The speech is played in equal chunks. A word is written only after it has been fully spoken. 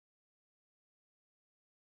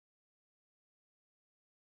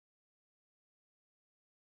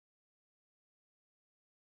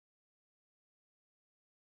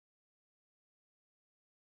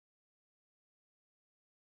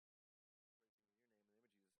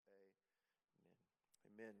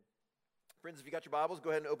Amen. Friends, if you got your Bibles,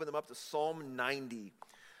 go ahead and open them up to Psalm 90.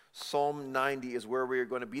 Psalm 90 is where we are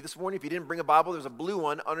going to be this morning. If you didn't bring a Bible, there's a blue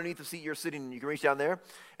one underneath the seat you're sitting in. You can reach down there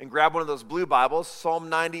and grab one of those blue Bibles. Psalm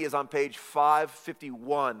 90 is on page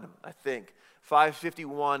 551, I think.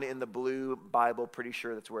 551 in the blue Bible. Pretty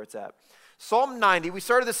sure that's where it's at. Psalm 90, we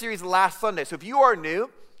started the series last Sunday. So if you are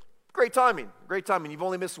new, great timing. Great timing. You've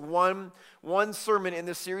only missed one sermon in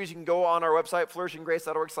this series. You can go on our website,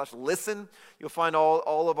 flourishinggrace.org/listen. You'll find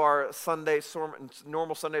all of our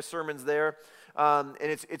normal Sunday sermons there. And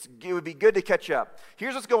it would be good to catch up.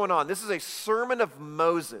 Here's what's going on. This is a sermon of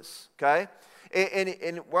Moses, okay? And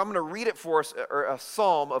I'm going to read it for us, or a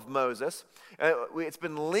psalm of Moses. It's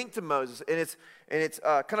been linked to Moses, and it's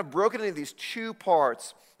kind of broken into these two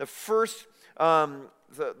parts. The first,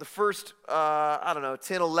 the first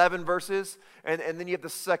 10, 11 verses, and then you have the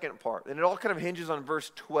second part. And it all kind of hinges on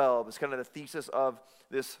verse 12. It's kind of the thesis of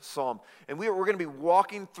this psalm. And we're going to be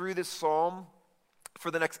walking through this psalm for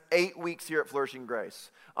the next 8 weeks here at Flourishing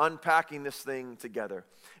Grace, unpacking this thing together.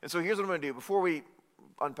 And so here's what I'm going to do. Before we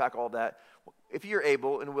unpack all that, if you're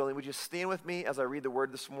able and willing, would you stand with me as I read the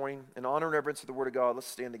word this morning? In honor and reverence to the word of God, let's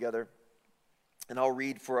stand together. And I'll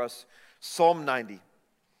read for us Psalm 90.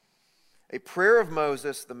 A prayer of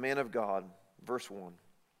Moses, the man of God, verse 1.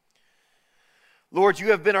 Lord,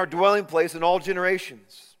 you have been our dwelling place in all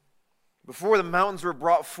generations. Before the mountains were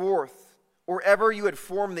brought forth, or ever you had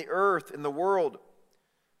formed the earth and the world,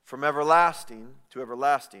 from everlasting to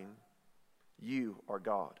everlasting, you are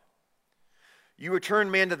God. You return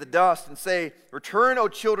man to the dust and say, return, O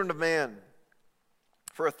children of man.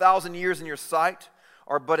 For 1,000 years in your sight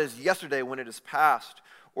are but as yesterday when it is past,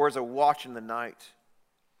 or as a watch in the night.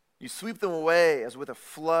 You sweep them away as with a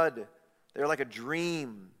flood. They are like a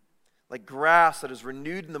dream, like grass that is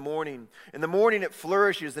renewed in the morning. In the morning it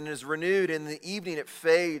flourishes and is renewed. In the evening it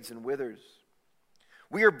fades and withers.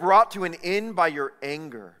 We are brought to an end by your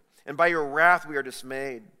anger, and by your wrath we are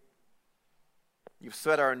dismayed. You've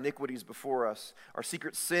set our iniquities before us, our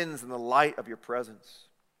secret sins in the light of your presence.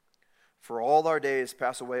 For all our days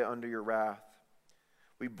pass away under your wrath.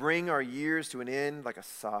 We bring our years to an end like a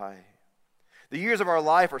sigh. The years of our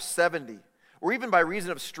life are 70, or even by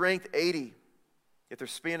reason of strength 80. Yet their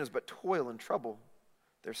span is but toil and trouble.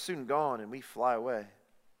 They're soon gone, and we fly away.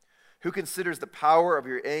 Who considers the power of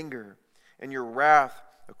your anger and your wrath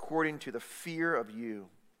according to the fear of you?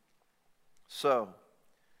 So,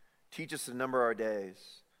 teach us to number our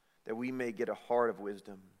days, that we may get a heart of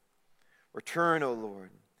wisdom. Return, O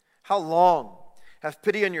Lord. How long? Have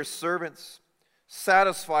pity on your servants.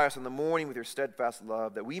 Satisfy us in the morning with your steadfast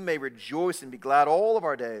love, that we may rejoice and be glad all of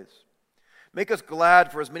our days. Make us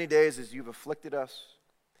glad for as many days as you've afflicted us,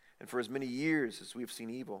 and for as many years as we have seen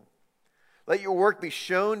evil. Let your work be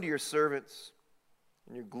shown to your servants,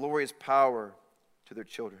 and your glorious power to their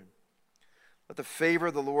children. Let the favor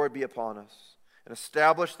of the Lord be upon us, and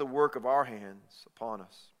establish the work of our hands upon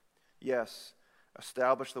us. Yes,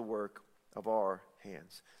 establish the work of our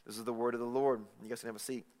hands. This is the word of the Lord. You guys can have a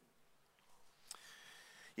seat.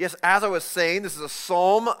 Yes, as I was saying, this is a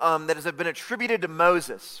psalm that has been attributed to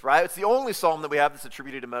Moses, right? It's the only psalm that we have that's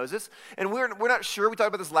attributed to Moses. And we're not sure, we talked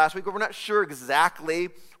about this last week, but we're not sure exactly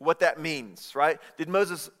what that means, right? Did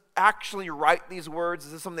Moses actually write these words?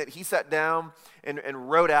 Is this something that he sat down and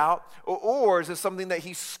wrote out? Or is this something that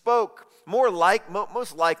he spoke? Most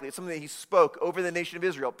likely, it's something that he spoke over the nation of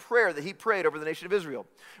Israel, prayer that he prayed over the nation of Israel,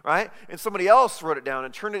 right? And somebody else wrote it down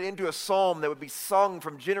and turned it into a psalm that would be sung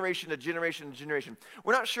from generation to generation to generation.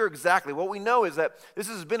 We're not sure exactly. What we know is that this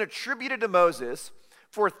has been attributed to Moses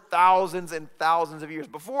for thousands and thousands of years.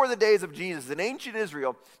 Before the days of Jesus, in ancient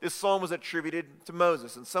Israel, this psalm was attributed to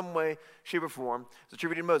Moses. In some way, shape, or form, it's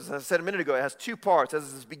attributed to Moses. As I said a minute ago, it has two parts. It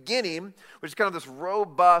has this beginning, which is kind of this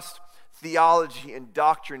robust theology and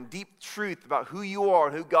doctrine, deep truth about who you are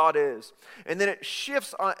and who God is. And then it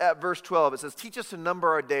shifts at verse 12. It says, teach us to number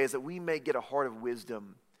our days that we may get a heart of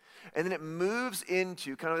wisdom. And then it moves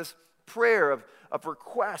into kind of this prayer of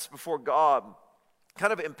request before God,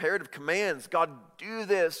 kind of imperative commands. God, do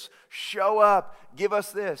this, show up, give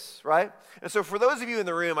us this, right? And so for those of you in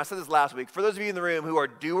the room, I said this last week, for those of you in the room who are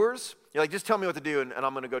doers, you're like, just tell me what to do and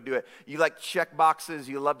I'm going to go do it. You like check boxes,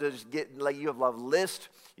 you love to just you have love list,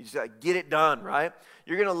 you just get it done, right?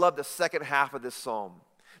 You're going to love the second half of this psalm.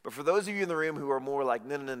 But for those of you in the room who are more like,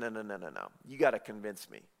 no, you got to convince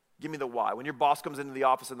me. Give me the why. When your boss comes into the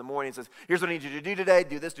office in the morning and says, here's what I need you to do today,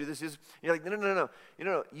 do this, you're like, no.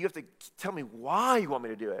 You have to tell me why you want me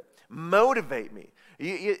to do it. Motivate me.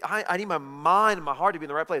 I need my mind and my heart to be in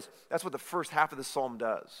the right place. That's what the first half of the psalm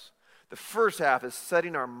does. The first half is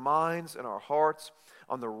setting our minds and our hearts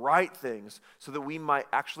on the right things so that we might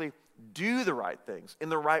actually do the right things in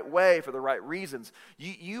the right way for the right reasons.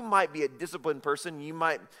 You might be a disciplined person. You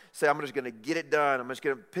might say, I'm just going to get it done. I'm just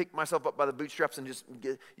going to pick myself up by the bootstraps and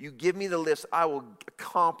you give me the list, I will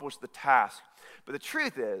accomplish the task. But the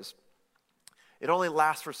truth is, it only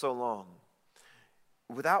lasts for so long.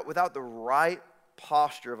 Without the right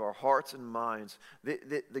posture of our hearts and minds,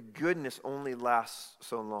 the goodness only lasts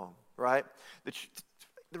so long, right?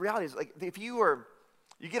 The reality is, like, if you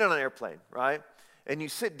get on an airplane, right? And you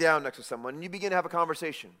sit down next to someone and you begin to have a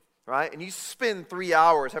conversation, right? And you spend 3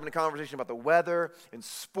 hours having a conversation about the weather and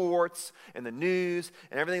sports and the news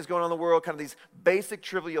and everything that's going on in the world, kind of these basic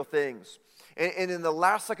trivial things. And in the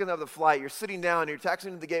last second of the flight, you're sitting down and you're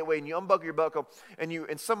taxiing to the gateway and you unbuckle your buckle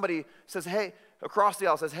and somebody says, hey, across the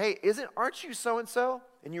aisle says, hey, aren't you so-and-so?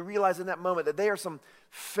 And you realize in that moment that they are some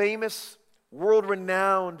famous,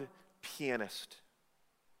 world-renowned pianist.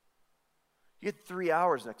 You had 3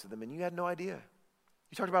 hours next to them and you had no idea.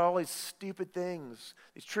 You talked about all these stupid things,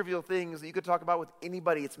 these trivial things that you could talk about with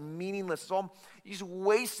anybody. It's meaningless. You just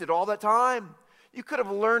wasted all that time. You could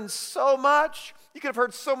have learned so much. You could have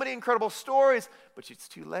heard so many incredible stories, but it's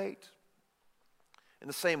too late. In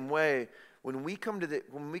the same way, when we come to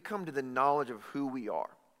the knowledge of who we are,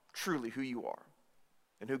 truly who you are,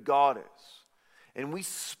 and who God is, and we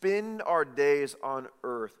spend our days on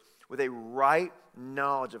earth with a right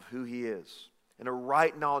knowledge of who He is and a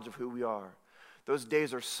right knowledge of who we are, those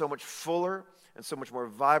days are so much fuller and so much more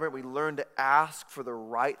vibrant. We learn to ask for the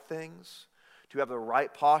right things, to have the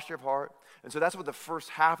right posture of heart. And so that's what the first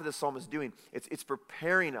half of this psalm is doing. It's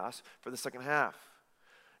preparing us for the second half.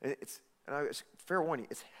 And it's fair warning,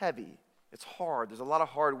 it's heavy. It's hard. There's a lot of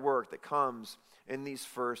hard work that comes in these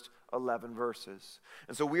first 11 verses.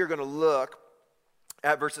 And so we are going to look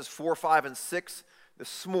at verses 4, 5, and 6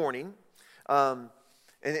 this morning.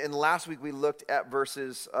 And last week we looked at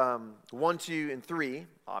verses 1, 2, and 3,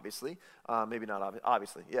 obviously. Maybe not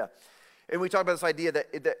obviously, yeah. And we talked about this idea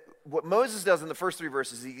that what Moses does in the first 3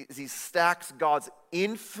 verses is he stacks God's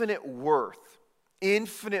infinite worth,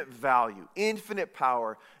 infinite value, infinite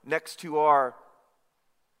power next to our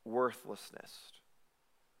worthlessness.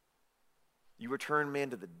 You return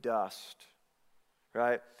man to the dust,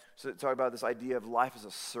 right? So talk about this idea of life as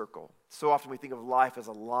a circle. So often we think of life as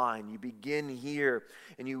a line. You begin here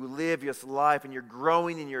and you live this life and you're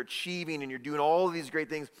growing and you're achieving and you're doing all of these great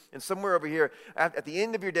things. And somewhere over here, at the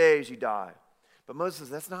end of your days, you die. But Moses says,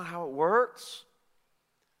 that's not how it works.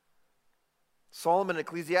 Solomon in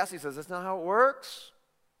Ecclesiastes says, that's not how it works.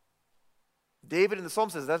 David in the Psalm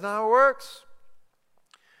says, that's not how it works.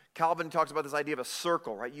 Calvin talks about this idea of a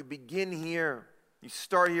circle, right? You begin here. You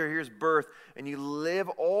start here, here's birth, and you live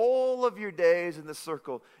all of your days in the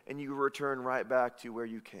circle, and you return right back to where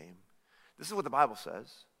you came. This is what the Bible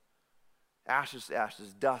says. Ashes to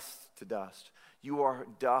ashes, dust to dust. You are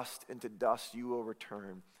dust, and to dust you will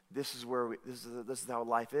return. This is how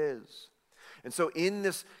life is. And so in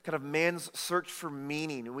this kind of man's search for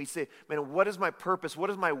meaning, and we say, man, what is my purpose?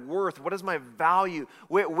 What is my worth? What is my value?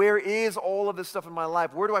 Where is all of this stuff in my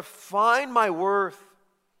life? Where do I find my worth?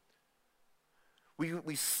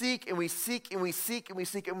 We seek and we seek and we seek and we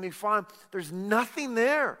seek and we find there's nothing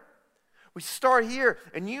there. We start here,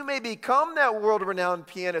 and you may become that world-renowned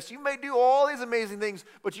pianist. You may do all these amazing things,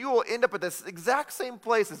 but you will end up at this exact same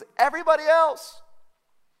place as everybody else.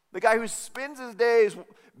 The guy who spends his days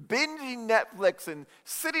binging Netflix and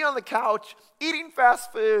sitting on the couch, eating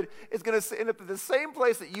fast food, is going to end up at the same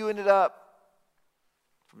place that you ended up,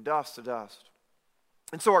 from dust to dust.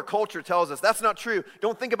 And so our culture tells us that's not true.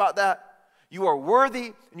 Don't think about that. You are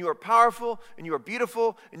worthy, and you are powerful, and you are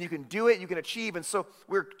beautiful, and you can do it, you can achieve. And so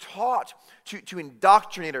we're taught to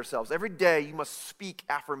indoctrinate ourselves. Every day you must speak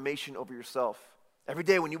affirmation over yourself. Every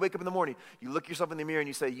day when you wake up in the morning, you look yourself in the mirror and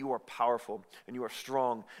you say, you are powerful, and you are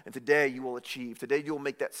strong, and today you will achieve. Today you will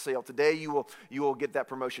make that sale. Today you will get that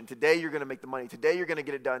promotion. Today you're going to make the money. Today you're going to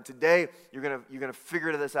get it done. Today you're going to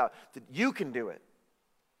figure this out. You can do it.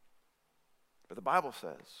 But the Bible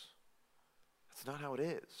says that's not how it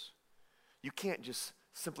is. You can't just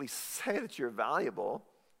simply say that you're valuable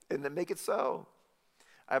and then make it so.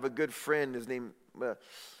 I have a good friend, his name,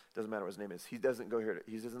 doesn't matter what his name is. He doesn't go here.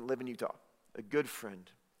 He doesn't live in Utah. A good friend.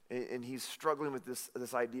 And he's struggling with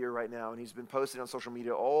this idea right now. And he's been posting on social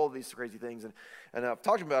media all these crazy things. And I've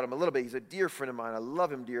talked about him a little bit. He's a dear friend of mine. I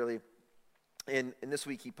love him dearly. And this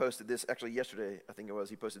week he posted this. Actually, yesterday, I think it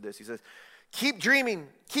was, he posted this. He says, keep dreaming,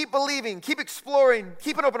 keep believing, keep exploring,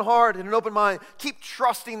 keep an open heart and an open mind. Keep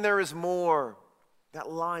trusting there is more.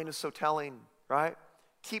 That line is so telling, right?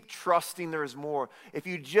 Keep trusting there's more. If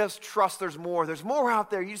you just trust there's more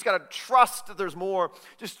out there. You just got to trust that there's more.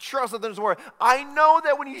 Just trust that there's more. I know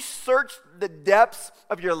that when you search the depths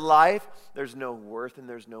of your life, there's no worth and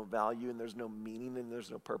there's no value and there's no meaning and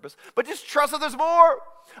there's no purpose. But just trust that there's more.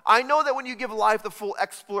 I know that when you give life the full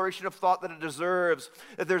exploration of thought that it deserves,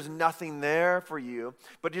 that there's nothing there for you.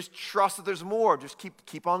 But just trust that there's more. Just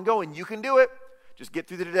keep on going. You can do it. Just get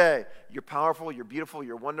through the day. You're powerful, you're beautiful,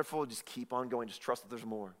 you're wonderful. Just keep on going. Just trust that there's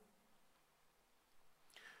more.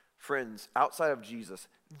 Friends, outside of Jesus,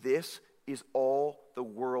 this is all the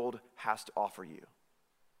world has to offer you.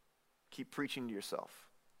 Keep preaching to yourself.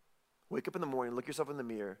 Wake up in the morning, look yourself in the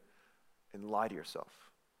mirror, and lie to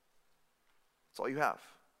yourself. That's all you have.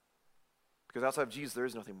 Because outside of Jesus, there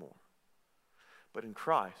is nothing more. But in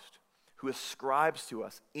Christ, who ascribes to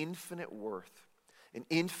us infinite worth, an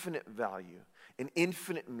infinite value, an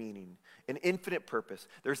infinite meaning, an infinite purpose.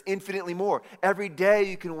 There's infinitely more. Every day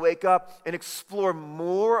you can wake up and explore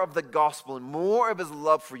more of the gospel and more of his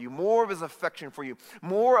love for you, more of his affection for you,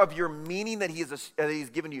 more of your meaning that he's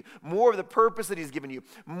given you, more of the purpose that he's given you,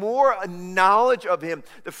 more knowledge of him.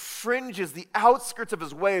 The fringes, the outskirts of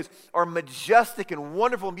his ways are majestic and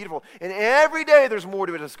wonderful and beautiful. And every day there's more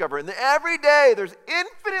to discover. And every day there's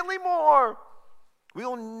infinitely more. We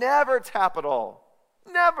will never tap it all.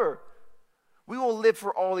 Never. We will live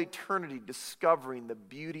for all eternity discovering the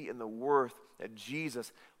beauty and the worth that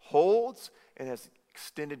Jesus holds and has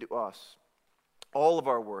extended to us. All of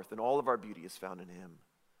our worth and all of our beauty is found in him.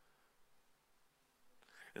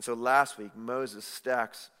 And so last week, Moses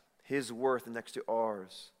stacks his worth next to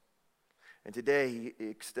ours. And today,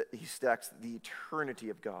 he stacks the eternity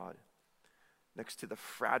of God next to the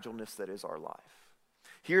fragileness that is our life.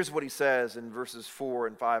 Here's what he says in verses 4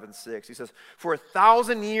 and 5 and 6. He says, for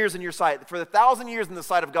 1,000 years in your sight, for 1,000 years in the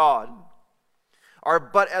sight of God, are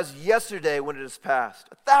but as yesterday when it is past.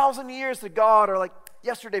 1,000 years to God are like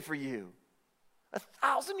yesterday for you.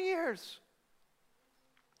 1,000 years.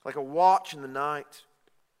 Like a watch in the night.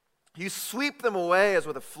 You sweep them away as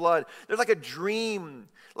with a flood. They're like a dream,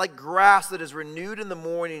 like grass that is renewed in the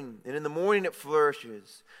morning, and in the morning it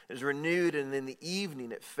flourishes. It is renewed, and in the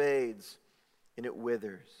evening it fades. And it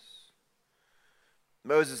withers.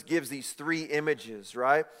 Moses gives these three images,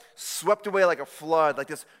 right? Swept away like a flood, like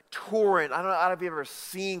this torrent. I don't know if you've ever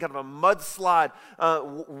seen kind of a mudslide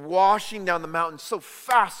washing down the mountain so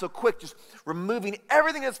fast, so quick, just removing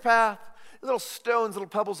everything in its path. Little stones, little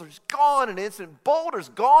pebbles are just gone in an instant. Boulders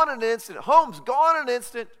gone in an instant. Homes gone in an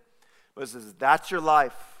instant. Moses says, that's your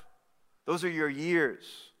life. Those are your years.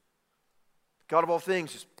 God of all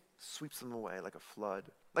things just sweeps them away like a flood.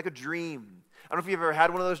 Like a dream. I don't know if you've ever had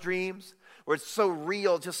one of those dreams where it's so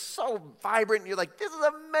real, just so vibrant, and you're like, this is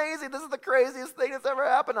amazing, this is the craziest thing that's ever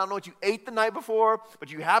happened. I don't know what you ate the night before, but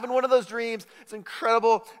you have in one of those dreams, it's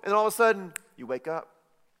incredible, and then all of a sudden, you wake up.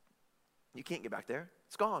 You can't get back there.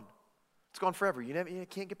 It's gone. It's gone forever. You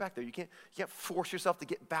can't get back there. You can't force yourself to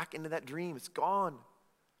get back into that dream. It's gone.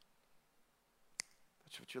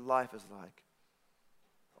 That's what your life is like.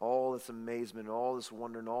 All this amazement, all this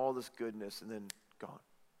wonder, and all this goodness, and then gone.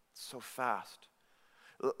 So fast.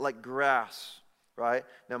 Like grass, right?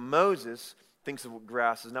 Now Moses thinks of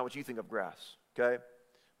grass is not what you think of grass, okay?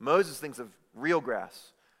 Moses thinks of real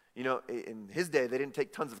grass. You know, in his day, they didn't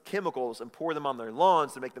take tons of chemicals and pour them on their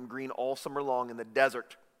lawns to make them green all summer long in the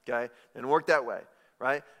desert, okay? It didn't work that way,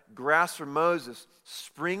 right? Grass for Moses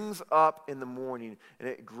springs up in the morning, and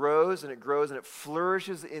it grows and it grows and it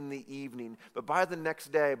flourishes in the evening. But by the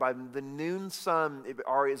next day, by the noon sun, it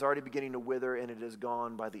is already beginning to wither, and it is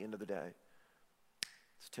gone by the end of the day.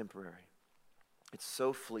 It's temporary. It's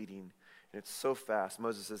so fleeting, and it's so fast.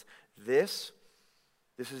 Moses says, this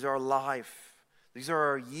is our life. These are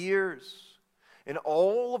our years. And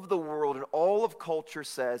all of the world and all of culture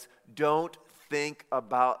says, don't think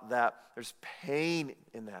about that. There's pain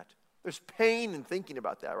in that. There's pain in thinking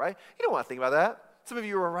about that, right? You don't want to think about that. Some of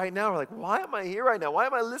you are right now are like, why am I here right now? Why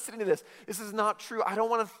am I listening to this? This is not true. I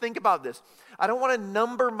don't want to think about this. I don't want to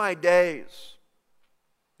number my days.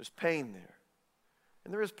 There's pain there.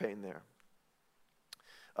 And there is pain there.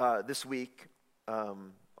 This week,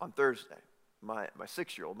 on Thursday, my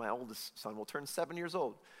 6-year-old, my oldest son, will turn 7 years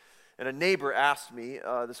old. And a neighbor asked me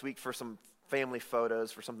this week for some family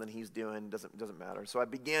photos for something he's doing. Doesn't matter. So I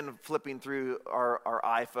began flipping through our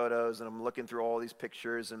iPhotos, and I'm looking through all these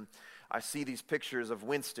pictures, and I see these pictures of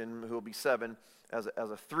Winston, who will be 7, as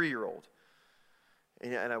a 3-year-old.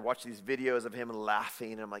 And I watch these videos of him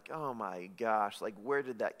laughing, and I'm like, oh my gosh, like where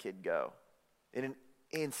did that kid go? In an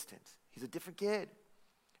instant, he's a different kid.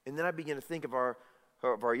 And then I began to think of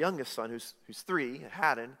our youngest son, who's 3,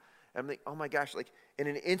 Haddon, And I'm like, oh my gosh, like in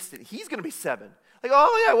an instant, he's going to be 7. Like,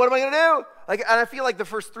 oh yeah, what am I going to do? Like, and I feel like the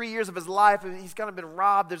first 3 years of his life, he's kind of been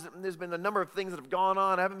robbed. There's been a number of things that have gone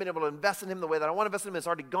on. I haven't been able to invest in him the way that I want to invest in him. It's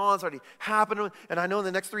already gone. It's already happened. And I know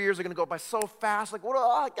the next 3 years are going to go by so fast. Like,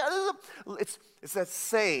 it's that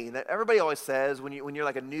saying that everybody always says when you're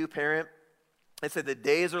like a new parent. They say the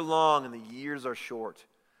days are long and the years are short.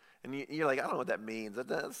 And you're like, I don't know what that means.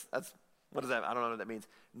 That's what is that? I don't know what that means.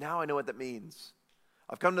 Now I know what that means.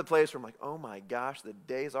 I've come to the place where I'm like, oh my gosh, the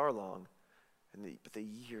days are long, but the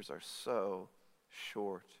years are so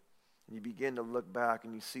short. And you begin to look back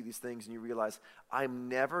and you see these things and you realize, I'm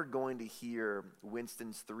never going to hear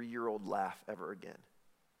Winston's 3-year-old laugh ever again.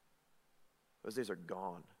 Those days are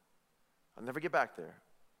gone. I'll never get back there,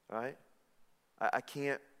 right? I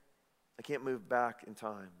can't move back in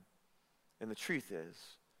time. And the truth is,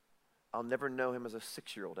 I'll never know him as a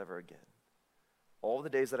 6-year-old ever again. All the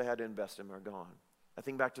days that I had to invest in him are gone. I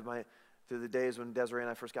think back to the days when Desiree and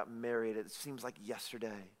I first got married. It seems like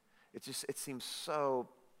yesterday. It seems so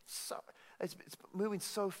it's moving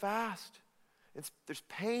so fast. There's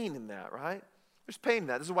pain in that, right? There's pain in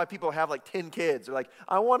that. This is why people have like 10 kids. They're like,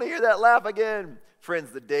 I want to hear that laugh again.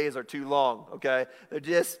 Friends, the days are too long, okay? They're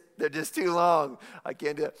just too long. I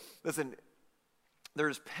can't do it. Listen,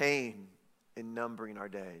 there's pain in numbering our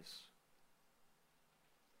days.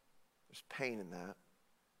 There's pain in that.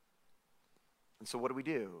 And so what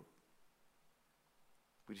do?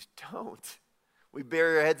 We just don't. We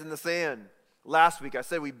bury our heads in the sand. Last week I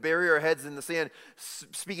said we bury our heads in the sand,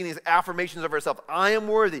 speaking these affirmations of ourselves. I am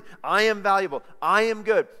worthy. I am valuable. I am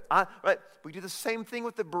good. Right? We do the same thing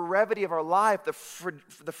with the brevity of our life, the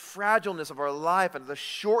fragileness of our life, and the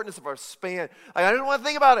shortness of our span. Like, I don't want to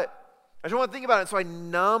think about it. I don't want to think about it. So I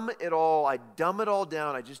numb it all. I dumb it all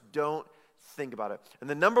down. I just don't think about it. And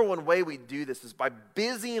the number one way we do this is by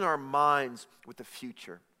busying our minds with the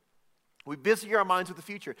future. We busy our minds with the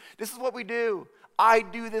future. This is what we do. I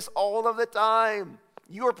do this all of the time.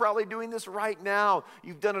 You are probably doing this right now.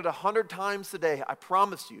 You've done it 100 times today. I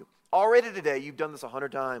promise you. Already today, you've done this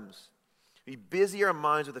 100 times. We busy our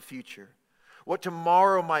minds with the future. What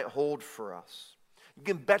tomorrow might hold for us. You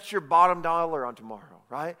can bet your bottom dollar on tomorrow,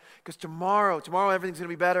 right? Because tomorrow everything's going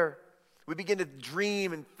to be better. We begin to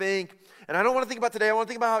dream and think. And I don't want to think about today. I want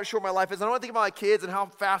to think about how short my life is. I don't want to think about my kids and how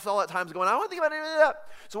fast all that time's going. I don't want to think about any of that.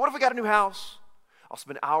 So what if we got a new house? I'll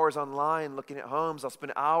spend hours online looking at homes. I'll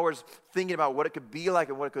spend hours thinking about what it could be like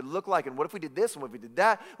and what it could look like. And what if we did this and what if we did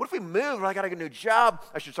that? What if we moved and I got to get a new job?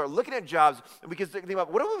 I should start looking at jobs. And we can think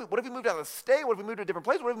about what if we moved out of the state? What if we moved to a different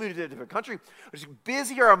place? What if we moved to a different country? We're just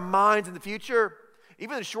busy our minds in the future.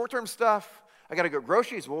 Even the short-term stuff. I got to go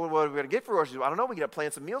groceries. Well, what are we going to get for groceries? I don't know. We got to plan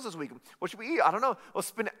some meals this week. What should we eat? I don't know. We'll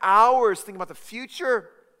spend hours thinking about the future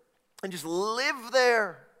and just live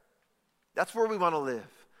there. That's where we want to live.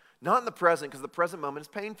 Not in the present, because the present moment is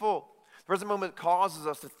painful. The present moment causes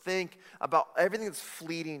us to think about everything that's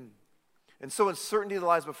fleeting. And so uncertainty that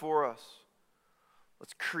lies before us.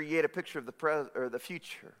 Let's create a picture of the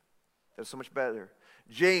future that's so much better.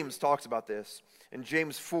 James talks about this. In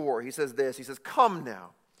James 4, he says this. He says, Come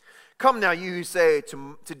now, you who say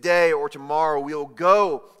today or tomorrow we will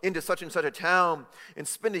go into such and such a town and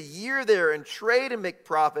spend a year there and trade and make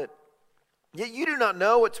profit. Yet you do not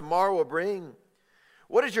know what tomorrow will bring.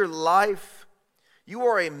 What is your life? You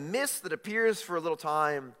are a mist that appears for a little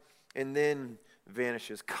time and then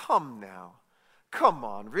vanishes. Come now. Come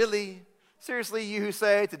on, really? Seriously, you who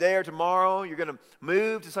say today or tomorrow you're going to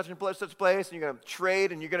move to such and such place and you're going to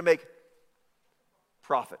trade and you're going to make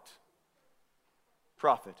profit.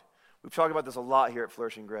 Profit. We've talked about this a lot here at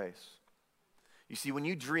Flourishing Grace. You see, when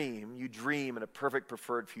you dream in a perfect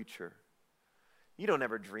preferred future. You don't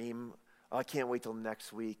ever dream, oh, I can't wait till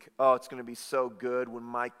next week. Oh, it's going to be so good when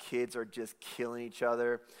my kids are just killing each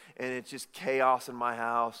other and it's just chaos in my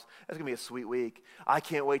house. That's going to be a sweet week. I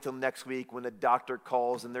can't wait till next week when the doctor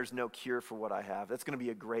calls and there's no cure for what I have. That's going to be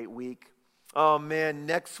a great week. Oh, man,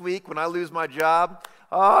 next week when I lose my job,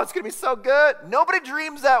 oh, it's going to be so good. Nobody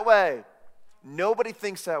dreams that way. Nobody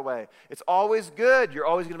thinks that way. It's always good. You're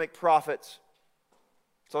always going to make profits.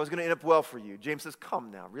 It's always going to end up well for you. James says,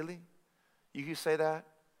 come now. Really? You who say that?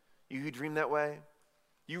 You who dream that way,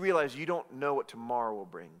 you realize you don't know what tomorrow will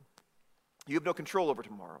bring. You have no control over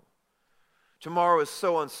tomorrow. Tomorrow is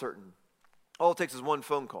so uncertain. All it takes is one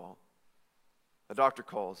phone call. A doctor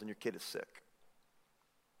calls and your kid is sick.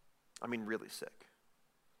 I mean really sick.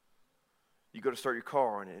 You go to start your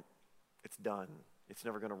car and it's done. It's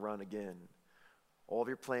never going to run again. All of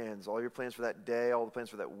your plans for that day, all the plans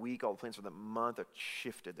for that week, all the plans for that month are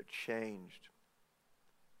shifted, they're changed.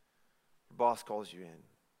 Your boss calls you in.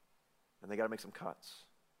 And they got to make some cuts.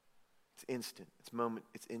 It's instant.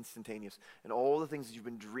 It's instantaneous. And all the things that you've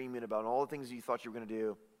been dreaming about, and all the things that you thought you were going to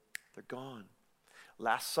do, they're gone.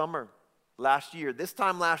 This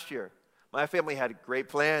time last year, my family had great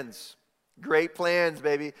plans. Great plans,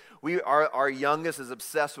 baby. Our youngest is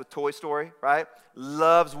obsessed with Toy Story, right?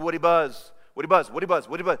 Loves Woody Buzz. Woody Buzz.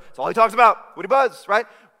 That's all he talks about. Woody Buzz, right?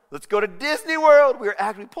 Let's go to Disney World. We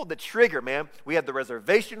pulled the trigger, man. We had the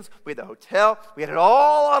reservations. We had the hotel. We had it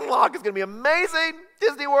all unlocked. It's going to be amazing.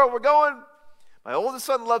 Disney World, we're going. My oldest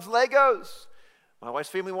son loves Legos. My wife's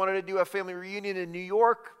family wanted to do a family reunion in New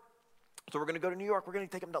York. So we're going to go to New York. We're going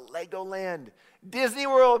to take them to Legoland. Disney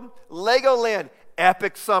World, Legoland.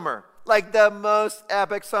 Epic summer. Like the most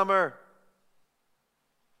epic summer.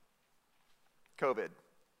 COVID.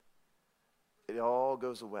 It all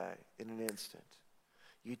goes away in an instant.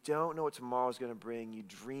 You don't know what tomorrow's going to bring. You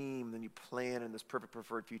dream, then you plan in this perfect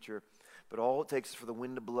preferred future. But all it takes is for the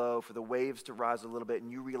wind to blow, for the waves to rise a little bit,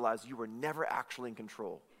 and you realize you were never actually in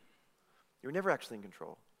control. You were never actually in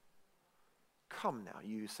control. Come now,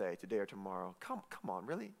 you say, today or tomorrow. Come on,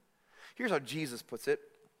 really? Here's how Jesus puts it.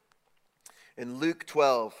 In Luke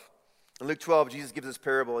 12, Jesus gives this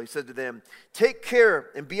parable. He said to them, "Take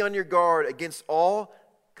care and be on your guard against all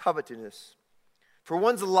covetousness. For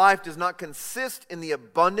one's life does not consist in the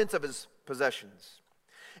abundance of his possessions."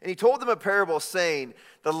 And he told them a parable saying,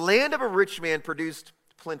 the land of a rich man produced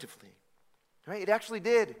plentifully. Right? It actually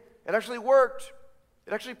did. It actually worked.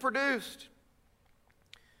 It actually produced.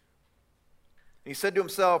 And he said to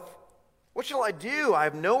himself, "What shall I do? I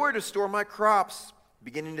have nowhere to store my crops."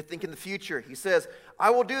 Beginning to think in the future, he says, "I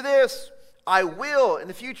will do this. I will in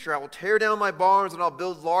the future. I will tear down my barns and I'll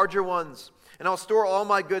build larger ones. And I'll store all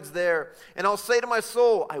my goods there. And I'll say to my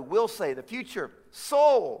soul," I will say in the future,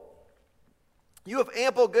 "Soul, you have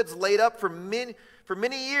ample goods laid up for many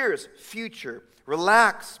years. Future,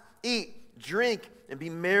 relax, eat, drink, and be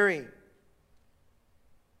merry."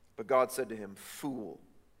 But God said to him, "Fool,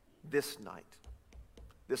 this night,"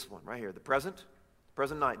 this one right here, the present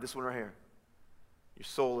night, this one right here, "your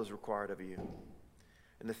soul is required of you.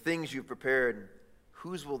 And the things you've prepared,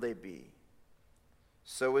 whose will they be?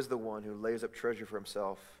 So is the one who lays up treasure for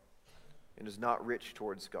himself and is not rich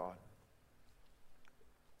towards God."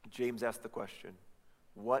 James asked the question,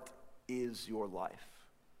 what is your life?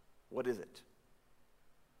 What is it?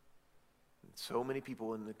 And so many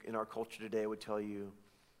people in our culture today would tell you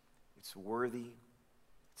it's worthy,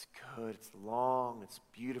 it's good, it's long, it's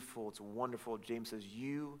beautiful, it's wonderful. James says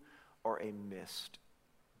you are a mist.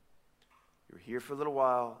 You're here for a little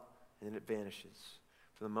while and then it vanishes.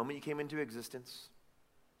 From the moment you came into existence,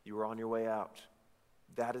 you were on your way out.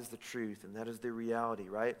 That is the truth, and that is the reality,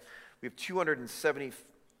 right? We have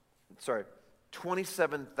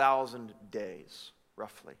 27,000 days,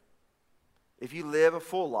 roughly. If you live a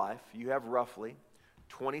full life, you have roughly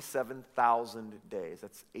 27,000 days.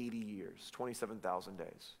 That's 80 years, 27,000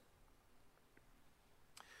 days.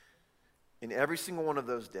 And every single one of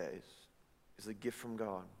those days is a gift from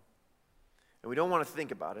God. And we don't want to think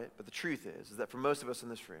about it, but the truth is that for most of us in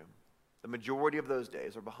this room, the majority of those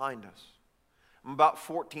days are behind us. I'm about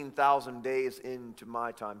 14,000 days into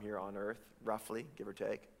my time here on earth, roughly, give or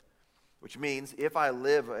take. Which means if I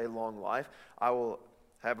live a long life, I will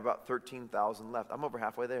have about 13,000 left. I'm over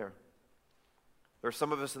halfway there. There are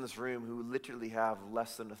some of us in this room who literally have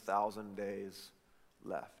less than 1,000 days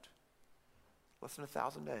left. Less than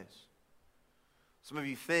 1,000 days. Some of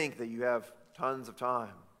you think that you have tons of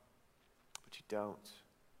time, but you don't.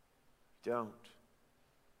 You don't.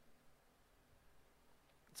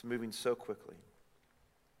 It's moving so quickly.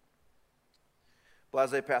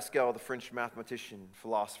 Blaise Pascal, the French mathematician,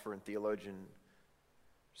 philosopher, and theologian,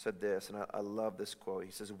 said this, and I love this quote.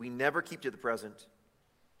 He says, "We never keep to the present.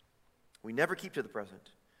 We never keep to the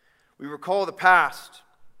present. We recall the past.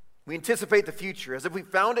 We anticipate the future as if we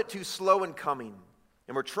found it too slow in coming,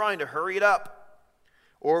 and we're trying to hurry it up.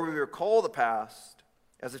 Or we recall the past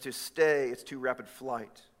as if to stay its too rapid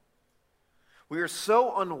flight. We are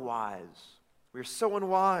so unwise.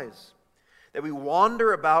 That we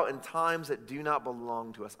wander about in times that do not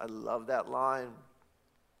belong to us." I love that line.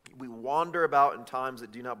 We wander about in times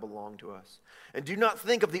that do not belong to us. And do not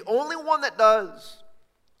think of the only one that does.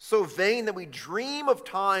 So vain that we dream of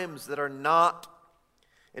times that are not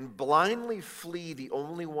and blindly flee the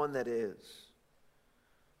only one that is.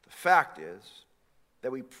 The fact is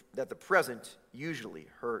that the present usually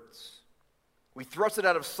hurts. We thrust it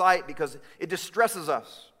out of sight because it distresses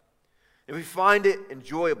us. If we find it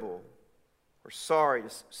enjoyable, we're sorry to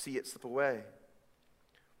see it slip away.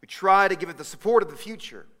 We try to give it the support of the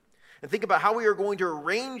future and think about how we are going to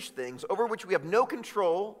arrange things over which we have no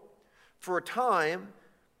control for a time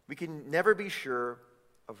we can never be sure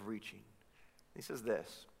of reaching. He says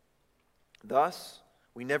this, thus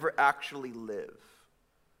we never actually live,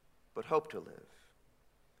 but hope to live.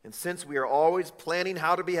 And since we are always planning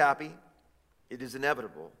how to be happy, it is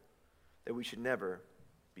inevitable that we should never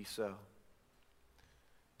be so.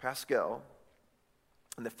 Pascal,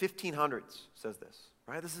 in the 1500s, says this,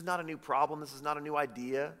 right? This is not a new problem. This is not a new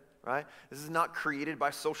idea, right? This is not created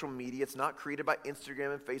by social media. It's not created by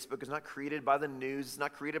Instagram and Facebook. It's not created by the news. It's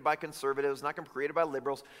not created by conservatives. It's not created by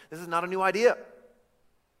liberals. This is not a new idea.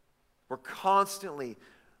 We're constantly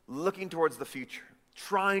looking towards the future,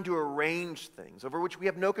 trying to arrange things over which we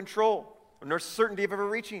have no control or no certainty of ever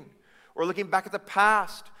reaching, or looking back at the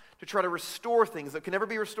past to try to restore things that can never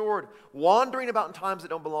be restored, wandering about in times that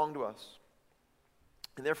don't belong to us.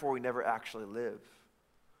 And therefore, we never actually live.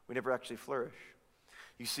 We never actually flourish.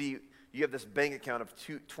 You see, you have this bank account of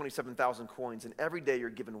 27,000 coins, and every day you're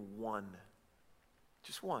given one.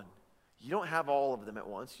 Just one. You don't have all of them at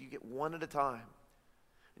once. You get one at a time.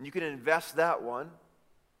 And you can invest that one,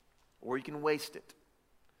 or you can waste it.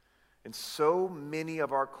 And so many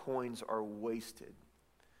of our coins are wasted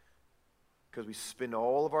because we spend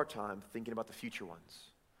all of our time thinking about the future ones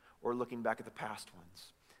or looking back at the past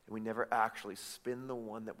ones. And we never actually spend the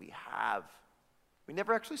one that we have. We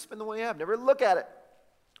never actually spend the one we have. Never look at it.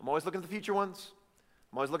 I'm always looking at the future ones.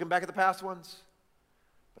 I'm always looking back at the past ones.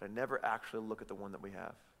 But I never actually look at the one that we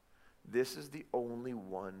have. This is the only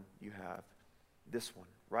one you have. This one,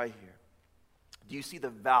 right here. Do you see the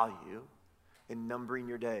value in numbering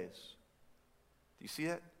your days? Do you see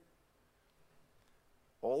it?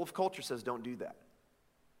 All of culture says don't do that.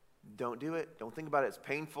 Don't do it. Don't think about it. It's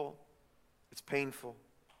painful. It's painful.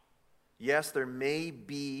 Yes, there may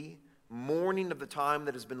be mourning of the time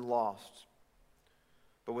that has been lost.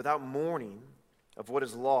 But without mourning of what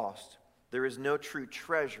is lost, there is no true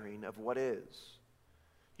treasuring of what is.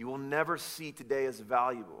 You will never see today as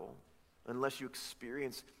valuable unless you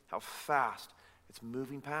experience how fast it's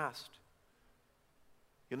moving past.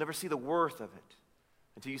 You'll never see the worth of it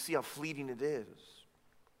until you see how fleeting it is.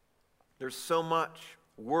 There's so much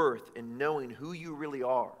worth in knowing who you really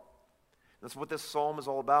are. That's what this psalm is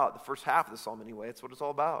all about. The first half of the psalm anyway, it's what it's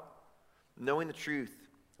all about. Knowing the truth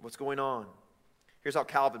of what's going on. Here's how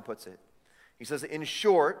Calvin puts it. He says, in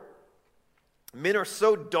short, men are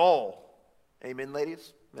so dull. Amen,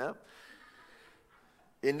 ladies? Yeah?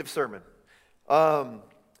 End of sermon.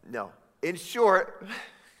 No. In short,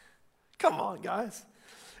 come on, guys.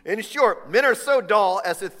 In short, men are so dull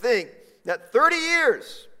as to think that 30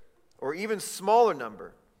 years, or even smaller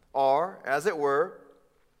number, are, as it were,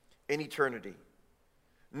 an eternity.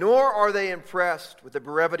 Nor are they impressed with the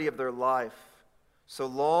brevity of their life, so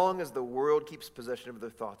long as the world keeps possession of their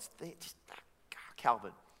thoughts.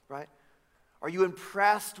 Calvin, right? Are you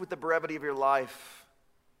impressed with the brevity of your life?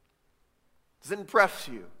 Does it impress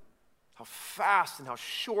you how fast and how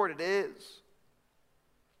short it is?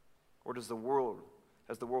 Or has the world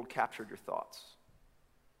captured your thoughts?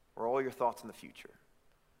 Or all your thoughts in the future?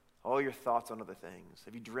 All your thoughts on other things?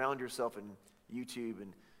 Have you drowned yourself in YouTube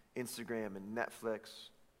and Instagram and Netflix?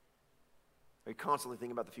 Are you constantly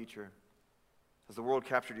thinking about the future? Has the world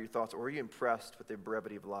captured your thoughts, or are you impressed with the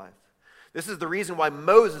brevity of life? This is the reason why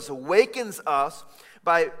Moses awakens us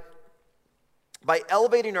by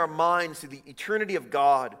elevating our minds to the eternity of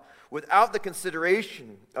God, without the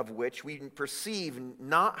consideration of which we perceive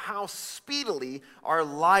not how speedily our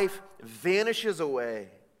life vanishes away.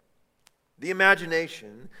 The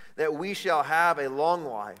imagination that we shall have a long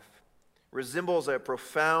life resembles a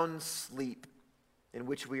profound sleep in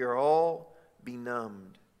which we are all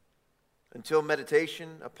benumbed, until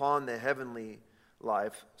meditation upon the heavenly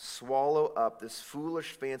life swallow up this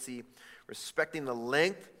foolish fancy respecting the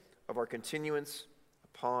length of our continuance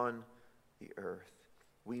upon the earth.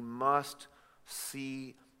 We must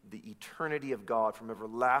see the eternity of God from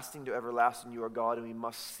everlasting to everlasting. You are God, and we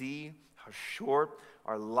must see how short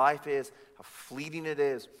our life is, how fleeting it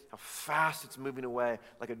is, how fast it's moving away,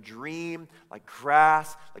 like a dream, like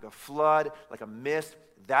grass, like a flood, like a mist.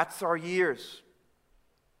 That's our years.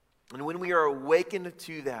 And when we are awakened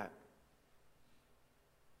to that,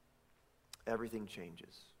 everything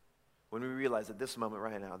changes. When we realize that this moment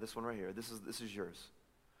right now, this one right here, this is yours.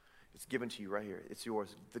 It's given to you right here. It's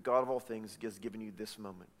yours. The God of all things has given you this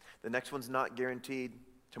moment. The next one's not guaranteed.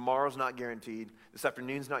 Tomorrow's not guaranteed. This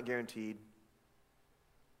afternoon's not guaranteed.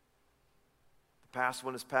 The past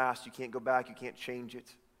one is past. You can't go back. You can't change it.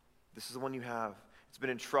 This is the one you have. It's been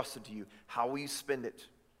entrusted to you. How will you spend it?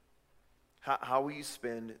 How will you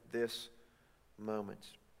spend this moment?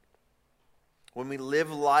 When we live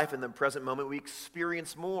life in the present moment, we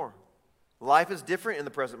experience more. Life is different in the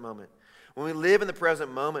present moment. When we live in the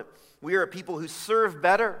present moment, we are a people who serve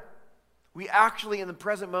better. We actually, in the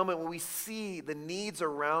present moment, when we see the needs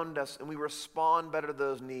around us and we respond better to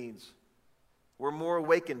those needs, we're more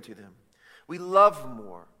awakened to them. We love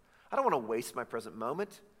more. I don't want to waste my present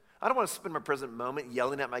moment. I don't want to spend my present moment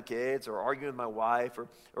yelling at my kids or arguing with my wife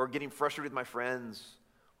or getting frustrated with my friends.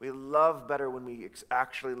 We love better when we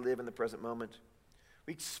actually live in the present moment.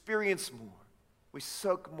 We experience more. We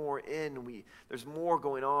soak more in. There's more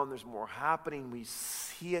going on. There's more happening. We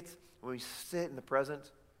see it when we sit in the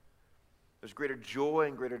present. There's greater joy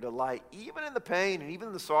and greater delight, even in the pain and even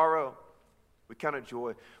in the sorrow. We count it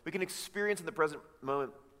joy. We can experience in the present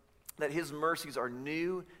moment that his mercies are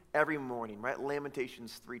new every morning, right?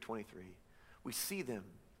 Lamentations 3:23. We see them.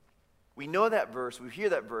 We know that verse. We hear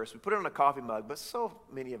that verse. We put it on a coffee mug, but so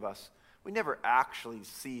many of us, we never actually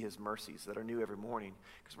see his mercies that are new every morning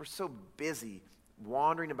because we're so busy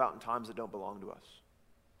wandering about in times that don't belong to us.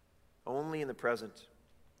 Only in the present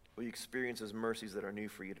will you experience his mercies that are new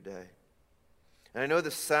for you today. And I know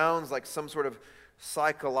this sounds like some sort of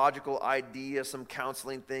psychological idea, some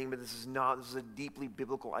counseling thing, but this is not. This is a deeply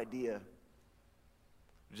biblical idea.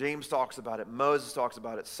 James talks about it. Moses talks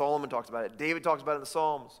about it. Solomon talks about it. David talks about it in the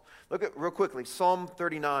Psalms. Look at real quickly, Psalm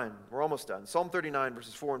 39. We're almost done. Psalm 39,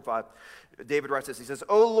 verses 4 and 5. David writes this. He says,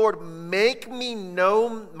 "O Lord, make me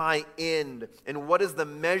know my end, and what is the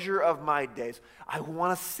measure of my days." I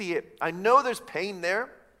want to see it. I know there's pain there,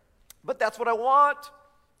 but that's what I want.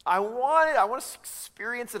 I want it. I want to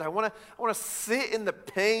experience it. I want to sit in the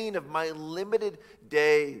pain of my limited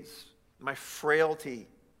days, my frailty.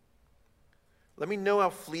 Let me know how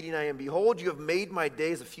fleeting I am. Behold, you have made my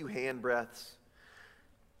days a few handbreadths,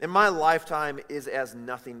 and my lifetime is as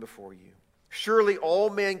nothing before you. Surely all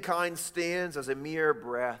mankind stands as a mere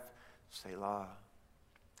breath. Selah.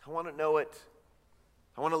 I want to know it.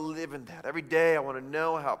 I want to live in that. Every day I want to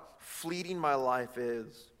know how fleeting my life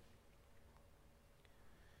is.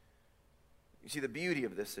 You see, the beauty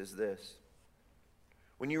of this is this.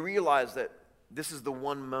 When you realize that this is the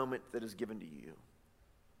one moment that is given to you,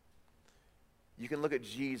 you can look at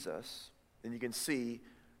Jesus and you can see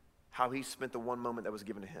how he spent the one moment that was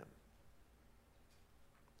given to him.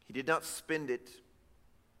 He did not spend it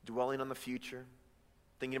dwelling on the future,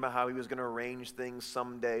 thinking about how he was going to arrange things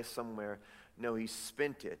someday, somewhere. No, he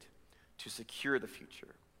spent it to secure the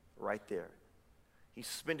future right there. He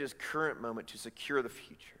spent his current moment to secure the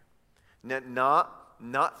future.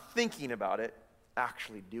 Not thinking about it,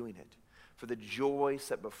 actually doing it. For the joy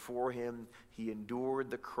set before him, he endured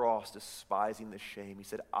the cross, despising the shame. He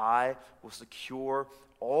said, I will secure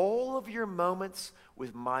all of your moments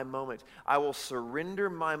with my moment. I will surrender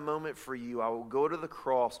my moment for you. I will go to the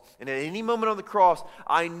cross. And at any moment on the cross,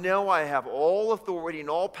 I know I have all authority and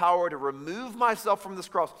all power to remove myself from this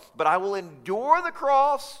cross. But I will endure the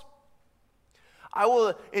cross. I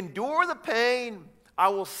will endure the pain. I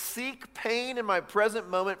will seek pain in my present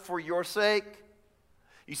moment for your sake.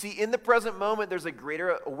 You see, in the present moment, there's a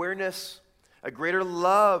greater awareness, a greater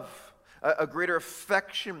love, a greater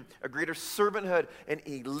affection, a greater servanthood. And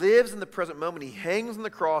he lives in the present moment. He hangs on the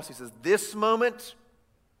cross. He says, this moment,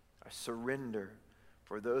 I surrender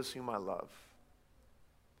for those whom I love.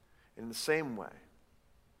 In the same way,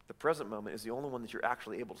 the present moment is the only one that you're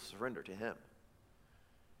actually able to surrender to him.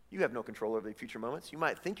 You have no control over the future moments. You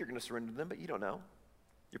might think you're going to surrender to them, but you don't know.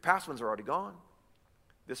 Your past ones are already gone.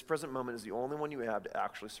 This present moment is the only one you have to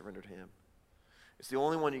actually surrender to him. It's the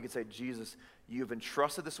only one you can say, Jesus, you have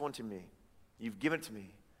entrusted this one to me. You've given it to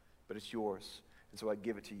me, but it's yours. And so I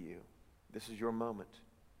give it to you. This is your moment.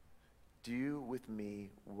 Do with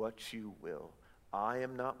me what you will. I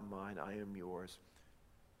am not mine. I am yours.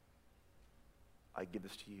 I give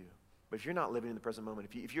this to you. But if you're not living in the present moment,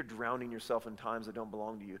 if you're drowning yourself in times that don't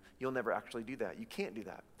belong to you, you'll never actually do that. You can't do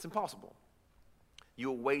that. It's impossible.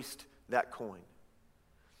 You'll waste that coin.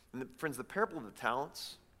 And friends, the parable of the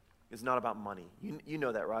talents is not about money. You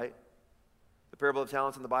know that, right? The parable of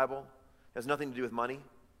talents in the Bible has nothing to do with money.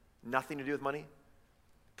 Nothing to do with money.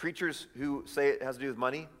 Preachers who say it has to do with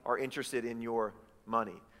money are interested in your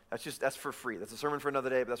money. That's for free. That's a sermon for another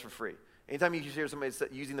day, but that's for free. Anytime you hear somebody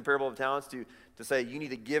using the parable of talents to say you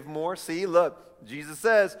need to give more, see, look, Jesus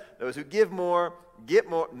says, those who give more, get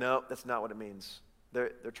more. No, that's not what it means.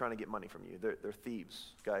 They're trying to get money from you. They're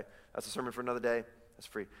thieves, okay? That's a sermon for another day. That's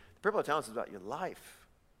free. The parable of talents is about your life.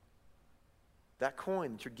 That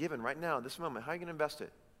coin that you're given right now, in this moment, how are you going to invest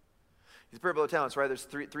it? The parable of talents, right? There's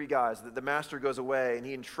three guys. The master goes away, and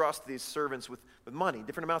he entrusts these servants with money,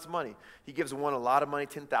 different amounts of money. He gives one a lot of money,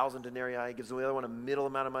 10,000 denarii. He gives the other one a middle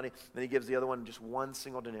amount of money. Then he gives the other one just one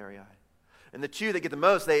single denarii. And the two that get the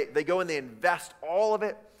most, they go and they invest all of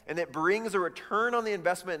it, And it brings a return on the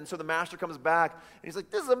investment. And so the master comes back and he's like,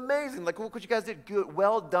 this is amazing. Like, look what you guys did. Good,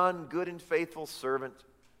 well done, good and faithful servant.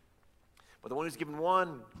 But the one who's given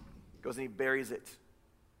one goes and he buries it.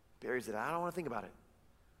 Buries it. I don't want to think about it.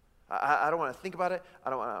 I don't want to think about it. I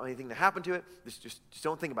don't want anything to happen to it. Just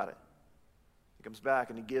don't think about it. He comes back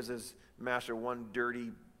and he gives his master one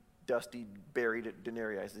dirty, dusty, buried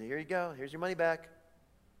denarii. He says, here you go. Here's your money back.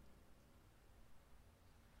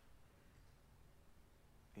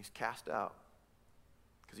 He's cast out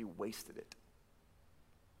because he wasted it.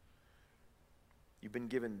 You've been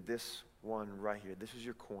given this one right here. This is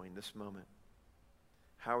your coin, this moment.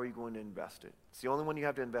 How are you going to invest it? It's the only one you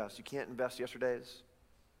have to invest. You can't invest yesterday's.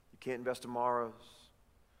 You can't invest tomorrow's.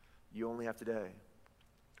 You only have today.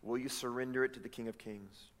 Will you surrender it to the King of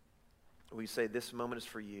Kings? Will you say, this moment is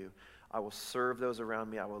for you? I will serve those around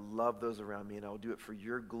me. I will love those around me. And I will do it for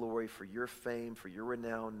your glory, for your fame, for your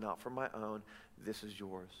renown, not for my own. This is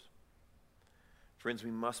yours. Friends,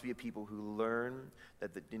 we must be a people who learn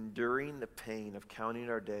that enduring the pain of counting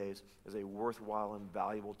our days is a worthwhile and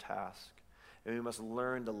valuable task. And we must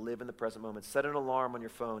learn to live in the present moment. Set an alarm on your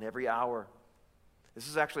phone every hour. This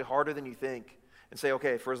is actually harder than you think. And say,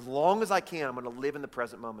 okay, for as long as I can, I'm going to live in the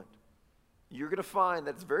present moment. You're going to find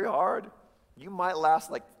that it's very hard. You might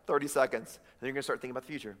last like 30 seconds, and then you're going to start thinking about the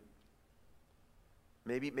future.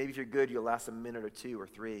 Maybe if you're good, you'll last a minute or 2 or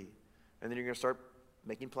 3, and then you're going to start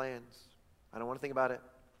making plans. I don't want to think about it.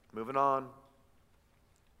 Moving on.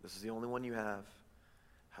 This is the only one you have.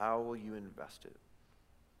 How will you invest it?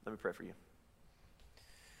 Let me pray for you.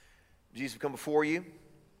 Jesus, we come before you.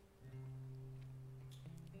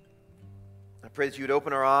 I pray that you would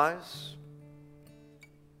open our eyes,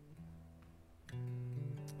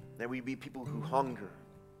 that we be people who hunger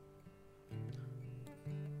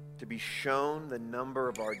to be shown the number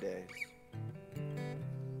of our days,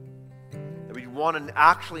 that we want to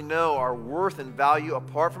actually know our worth and value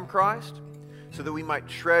apart from Christ so that we might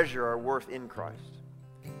treasure our worth in Christ,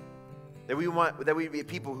 that we be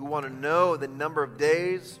people who want to know the number of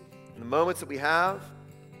days and the moments that we have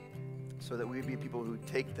so that we be people who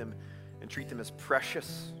take them and treat them as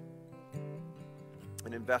precious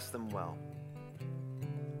and invest them well.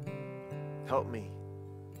 Help me.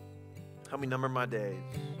 Help me number my days,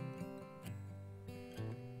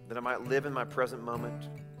 that I might live in my present moment,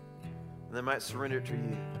 and I might surrender it to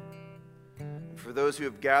you. And for those who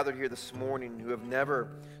have gathered here this morning who have never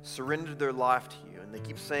surrendered their life to you, and they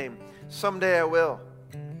keep saying, someday I will,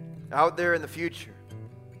 out there in the future,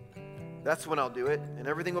 that's when I'll do it, and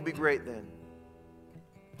everything will be great then.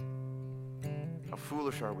 How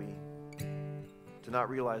foolish are we to not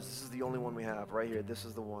realize this is the only one we have right here. This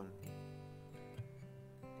is the one.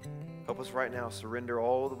 Help us right now surrender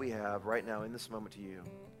all that we have right now in this moment to you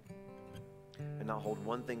and not hold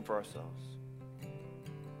one thing for ourselves.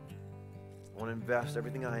 I want to invest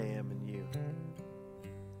everything I am in you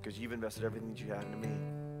because you've invested everything that you had into me.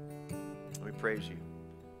 And we praise you.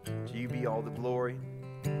 To you be all the glory,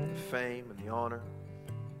 the fame, and the honor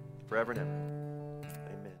forever and ever.